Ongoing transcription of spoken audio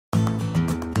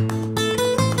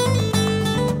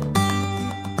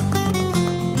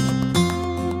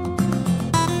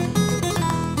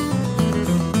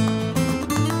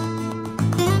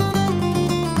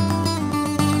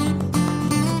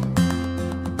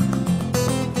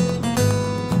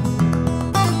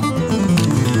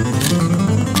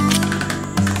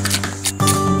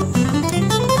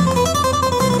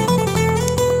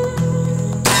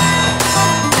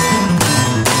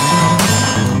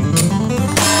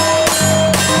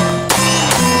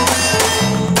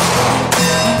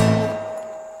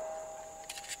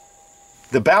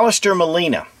The Ballester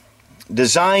Molina,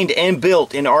 designed and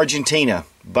built in Argentina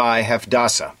by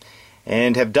Hafdasa.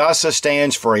 And Hafdasa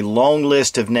stands for a long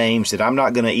list of names that I'm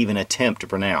not going to even attempt to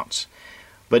pronounce.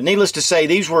 But needless to say,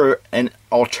 these were an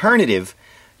alternative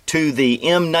to the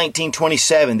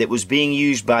M1927 that was being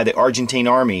used by the Argentine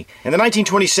Army. And the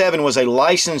 1927 was a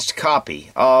licensed copy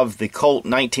of the Colt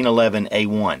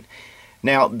 1911A1.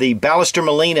 Now, the Ballester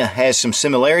Molina has some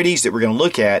similarities that we're going to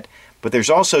look at, but there's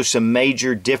also some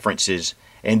major differences.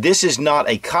 And this is not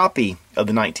a copy of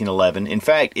the 1911. In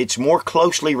fact, it's more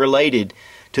closely related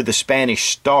to the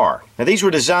Spanish Star. Now, these were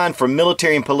designed for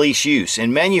military and police use,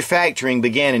 and manufacturing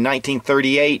began in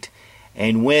 1938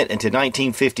 and went into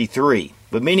 1953.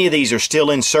 But many of these are still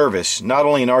in service, not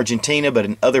only in Argentina, but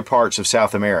in other parts of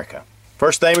South America.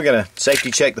 First thing, we're going to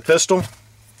safety check the pistol.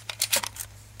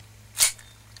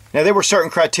 Now, there were certain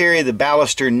criteria the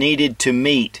Ballester needed to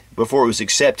meet before it was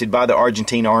accepted by the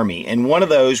Argentine Army, and one of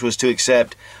those was to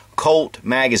accept Colt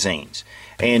magazines.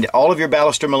 And all of your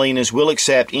Ballester Molinas will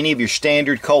accept any of your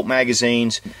standard Colt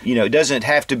magazines. You know, it doesn't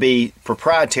have to be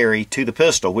proprietary to the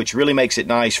pistol, which really makes it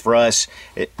nice for us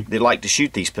that like to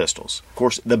shoot these pistols. Of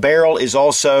course, the barrel is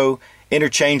also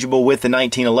interchangeable with the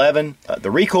 1911.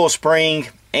 The recoil spring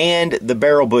and the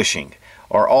barrel bushing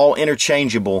are all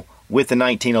interchangeable with the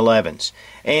 1911s.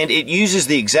 And it uses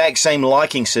the exact same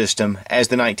locking system as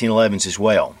the 1911s as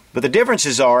well. But the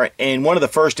differences are, and one of the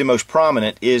first and most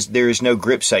prominent, is there is no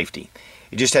grip safety.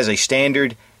 It just has a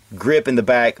standard grip in the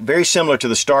back, very similar to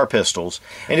the Star pistols.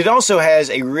 And it also has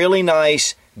a really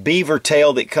nice beaver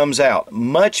tail that comes out,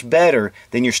 much better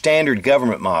than your standard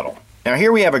government model. Now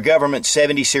here we have a government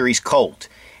 70 series Colt.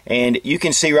 And you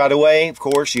can see right away, of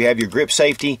course, you have your grip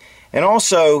safety, and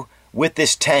also with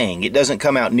this tang, it doesn't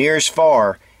come out near as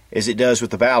far as it does with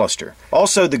the Ballester.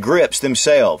 Also, the grips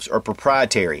themselves are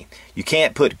proprietary. You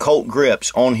can't put Colt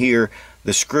grips on here.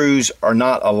 The screws are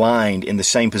not aligned in the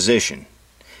same position.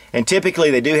 And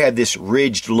typically they do have this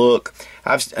ridged look.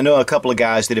 I know a couple of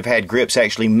guys that have had grips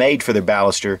actually made for their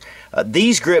Ballester.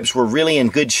 These grips were really in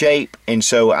good shape, and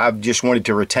so I've just wanted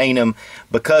to retain them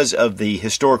because of the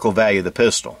historical value of the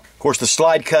pistol. Of course, the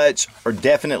slide cuts are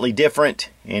definitely different,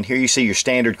 and here you see your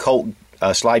standard Colt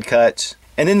slide cuts.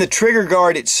 And then the trigger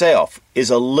guard itself is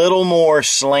a little more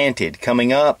slanted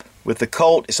coming up. With the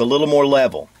Colt, it's a little more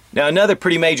level. Now, another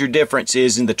pretty major difference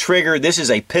is in the trigger. This is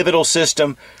a pivotal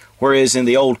system, whereas in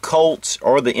the old Colts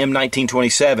or the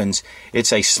M1927s,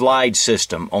 it's a slide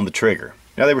system on the trigger.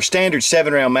 Now, they were standard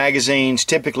 7-round magazines,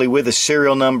 typically with a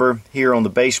serial number here on the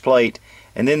base plate,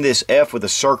 and then this F with a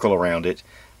circle around it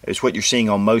is what you're seeing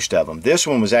on most of them. This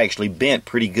one was actually bent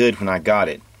pretty good when I got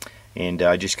it, and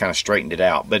I just kind of straightened it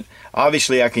out. But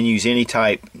obviously I can use any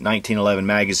type 1911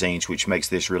 magazines, which makes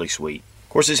this really sweet. Of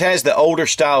course, this has the older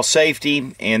style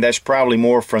safety, and that's probably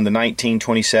more from the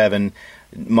 1927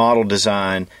 model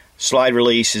design. Slide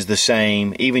release is the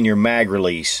same, even your mag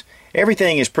release.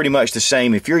 Everything is pretty much the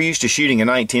same. If you're used to shooting a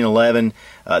 1911,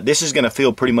 this is going to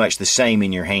feel pretty much the same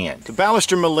in your hand. The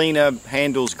Ballester Molina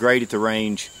handles great at the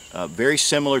range, very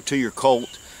similar to your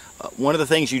Colt. One of the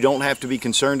things you don't have to be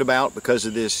concerned about because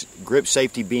of this grip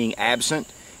safety being absent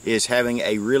is having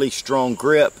a really strong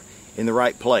grip in the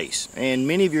right place. And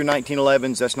many of your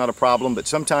 1911s, that's not a problem, but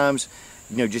sometimes,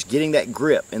 you know, just getting that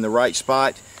grip in the right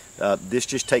spot, this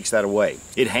just takes that away.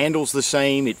 It handles the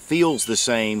same, it feels the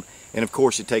same, and of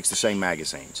course it takes the same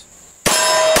magazines.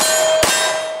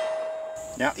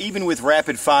 Now, even with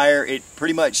rapid fire, it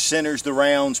pretty much centers the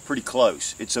rounds pretty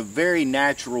close. It's a very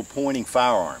natural pointing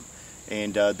firearm.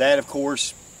 And that, of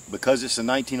course, because it's a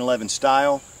 1911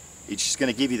 style, it's just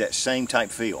going to give you that same type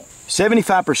feel.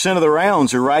 75% of the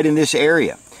rounds are right in this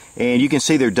area. And you can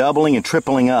see they're doubling and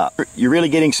tripling up. You're really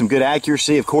getting some good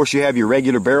accuracy. Of course, you have your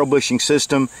regular barrel bushing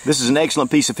system. This is an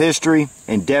excellent piece of history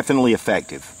and definitely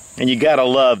effective. And you gotta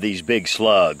love these big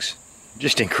slugs.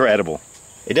 Just incredible.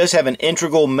 It does have an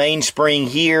integral mainspring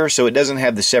here, so it doesn't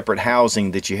have the separate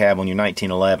housing that you have on your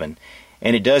 1911.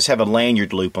 And it does have a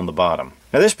lanyard loop on the bottom.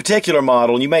 Now, this particular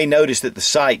model, you may notice that the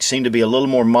sights seem to be a little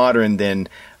more modern than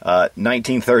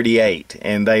 1938,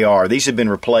 and they are. These have been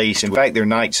replaced. In fact, they're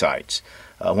night sights.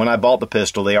 When I bought the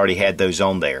pistol, they already had those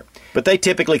on there. But they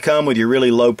typically come with your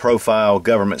really low-profile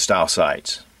government-style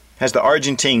sights. Has the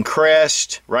Argentine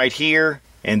crest right here,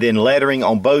 and then lettering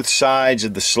on both sides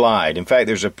of the slide. In fact,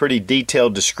 there's a pretty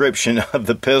detailed description of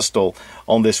the pistol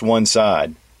on this one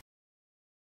side.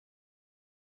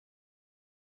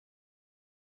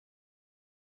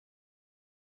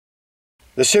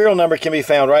 The serial number can be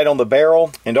found right on the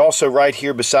barrel and also right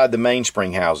here beside the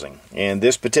mainspring housing. And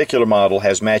this particular model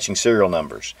has matching serial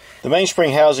numbers. The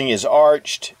mainspring housing is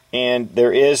arched, and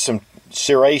there is some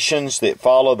serrations that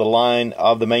follow the line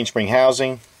of the mainspring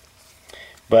housing,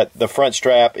 but the front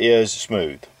strap is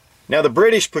smooth. Now, the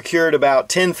British procured about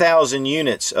 10,000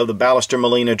 units of the Ballester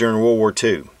Molina during World War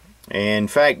II. And in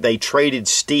fact, they traded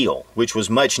steel, which was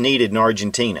much needed in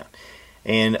Argentina.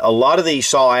 And a lot of these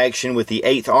saw action with the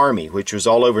 8th Army, which was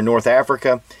all over North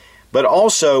Africa, but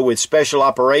also with special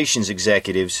operations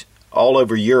executives all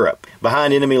over Europe,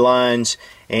 behind enemy lines.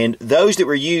 And those that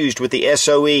were used with the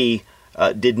SOE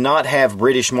did not have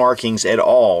British markings at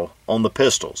all on the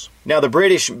pistols. Now, the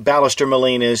British Ballester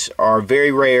Molinas are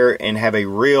very rare and have a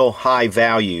real high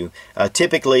value.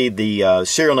 Typically, the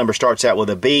serial number starts out with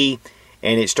a B,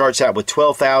 and it starts out with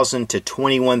 12,000 to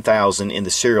 21,000 in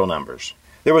the serial numbers.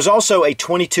 There was also a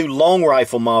 22 long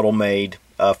rifle model made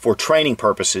for training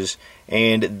purposes,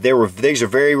 and these are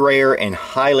very rare and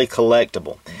highly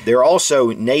collectible. There are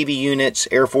also Navy units,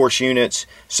 Air Force units.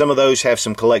 Some of those have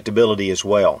some collectability as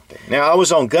well. Now, I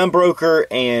was on Gunbroker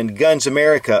and Guns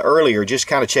America earlier, just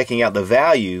kind of checking out the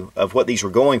value of what these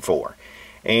were going for.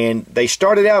 And they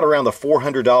started out around the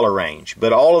 $400 range,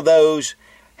 but all of those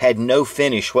had no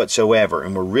finish whatsoever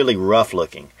and were really rough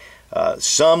looking.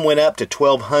 Some went up to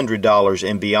 $1,200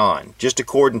 and beyond, just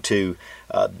according to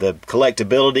the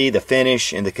collectability, the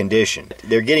finish, and the condition.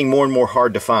 They're getting more and more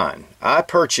hard to find. I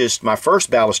purchased my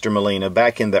first Ballester Molina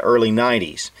back in the early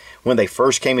 90s when they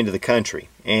first came into the country,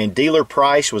 and dealer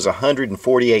price was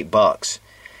 $148.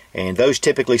 And those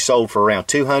typically sold for around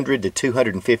 $200 to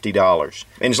 $250.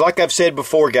 And it's like I've said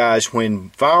before, guys, when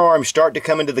firearms start to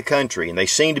come into the country and they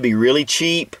seem to be really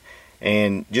cheap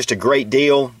and just a great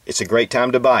deal, it's a great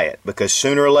time to buy it, because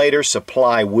sooner or later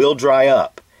supply will dry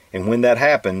up, and when that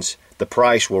happens, the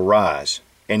price will rise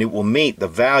and it will meet the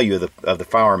value of the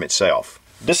firearm itself.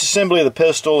 Disassembly of the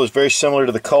pistol is very similar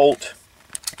to the Colt.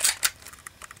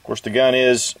 Of course, the gun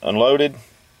is unloaded.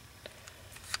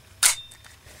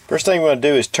 First thing we're going to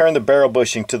do is turn the barrel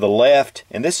bushing to the left,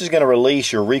 and this is going to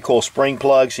release your recoil spring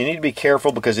plug, so you need to be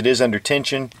careful because it is under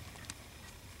tension.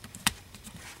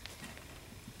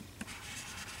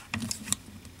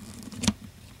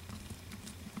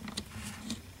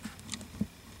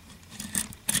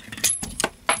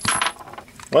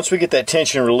 Once we get that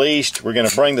tension released, we're going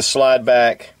to bring the slide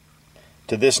back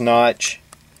to this notch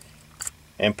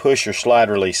and push your slide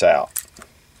release out.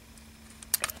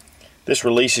 This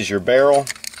releases your barrel,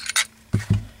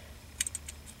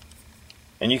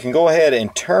 and you can go ahead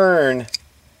and turn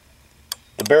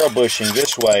the barrel bushing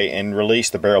this way and release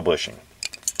the barrel bushing.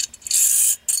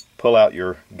 Pull out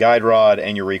your guide rod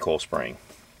and your recoil spring.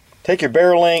 Take your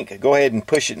barrel link, go ahead and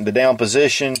push it in the down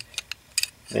position,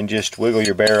 then just wiggle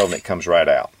your barrel and it comes right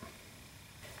out.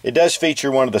 It does feature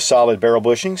one of the solid barrel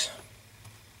bushings,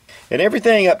 and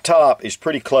everything up top is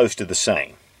pretty close to the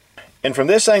same. And from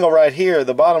this angle right here,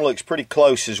 the bottom looks pretty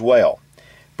close as well,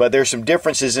 but there's some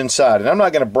differences inside, and I'm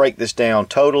not going to break this down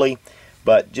totally,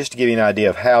 but just to give you an idea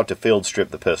of how to field strip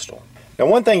the pistol. Now,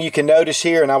 one thing you can notice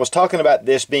here, and I was talking about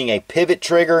this being a pivot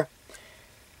trigger,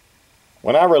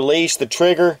 when I release the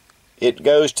trigger, it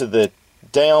goes to the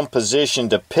down position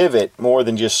to pivot more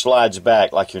than just slides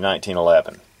back like your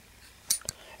 1911.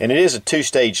 And it is a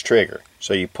two-stage trigger,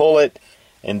 so you pull it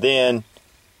and then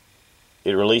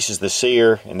it releases the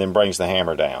sear and then brings the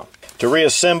hammer down. To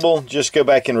reassemble, just go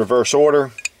back in reverse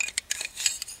order.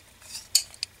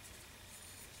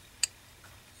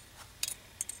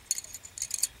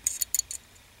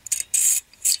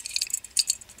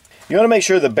 You want to make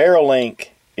sure the barrel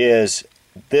link is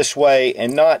this way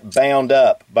and not bound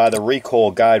up by the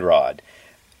recoil guide rod,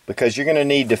 because you're going to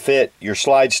need to fit your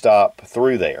slide stop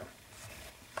through there.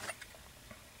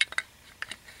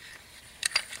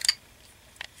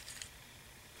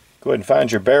 Go ahead and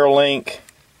find your barrel link,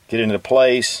 get it into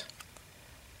place,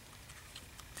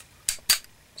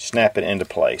 snap it into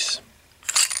place.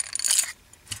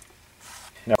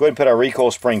 Now go ahead and put our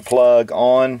recoil spring plug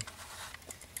on,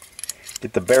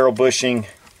 get the barrel bushing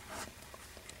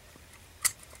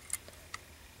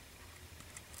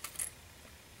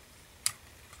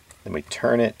then we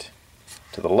turn it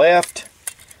to the left,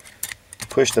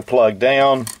 push the plug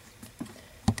down,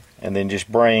 and then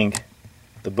just bring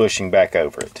the bushing back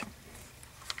over it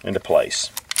into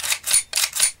place.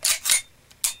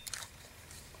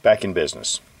 Back in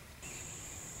business.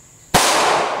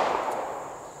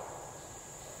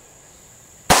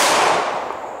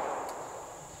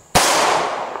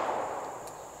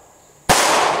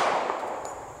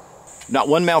 Not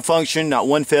one malfunction, not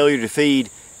one failure to feed,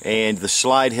 and the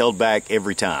slide held back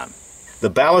every time.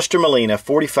 The Ballester Molina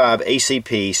 45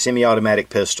 ACP semi-automatic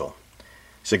pistol.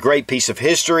 It's a great piece of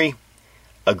history,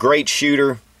 a great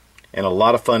shooter, and a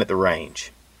lot of fun at the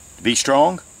range. Be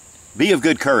strong, be of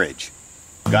good courage.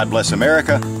 God bless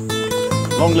America.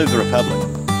 Long live the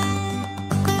Republic.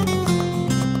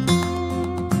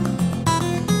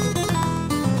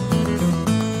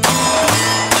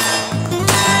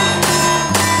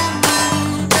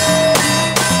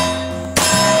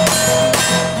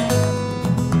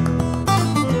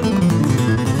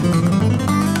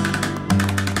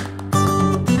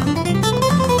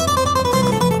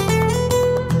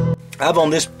 I've on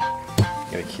this.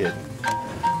 You're kidding.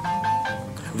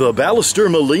 The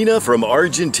Ballester Molina from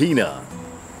Argentina.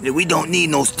 We don't need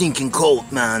no stinking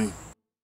Colt, man.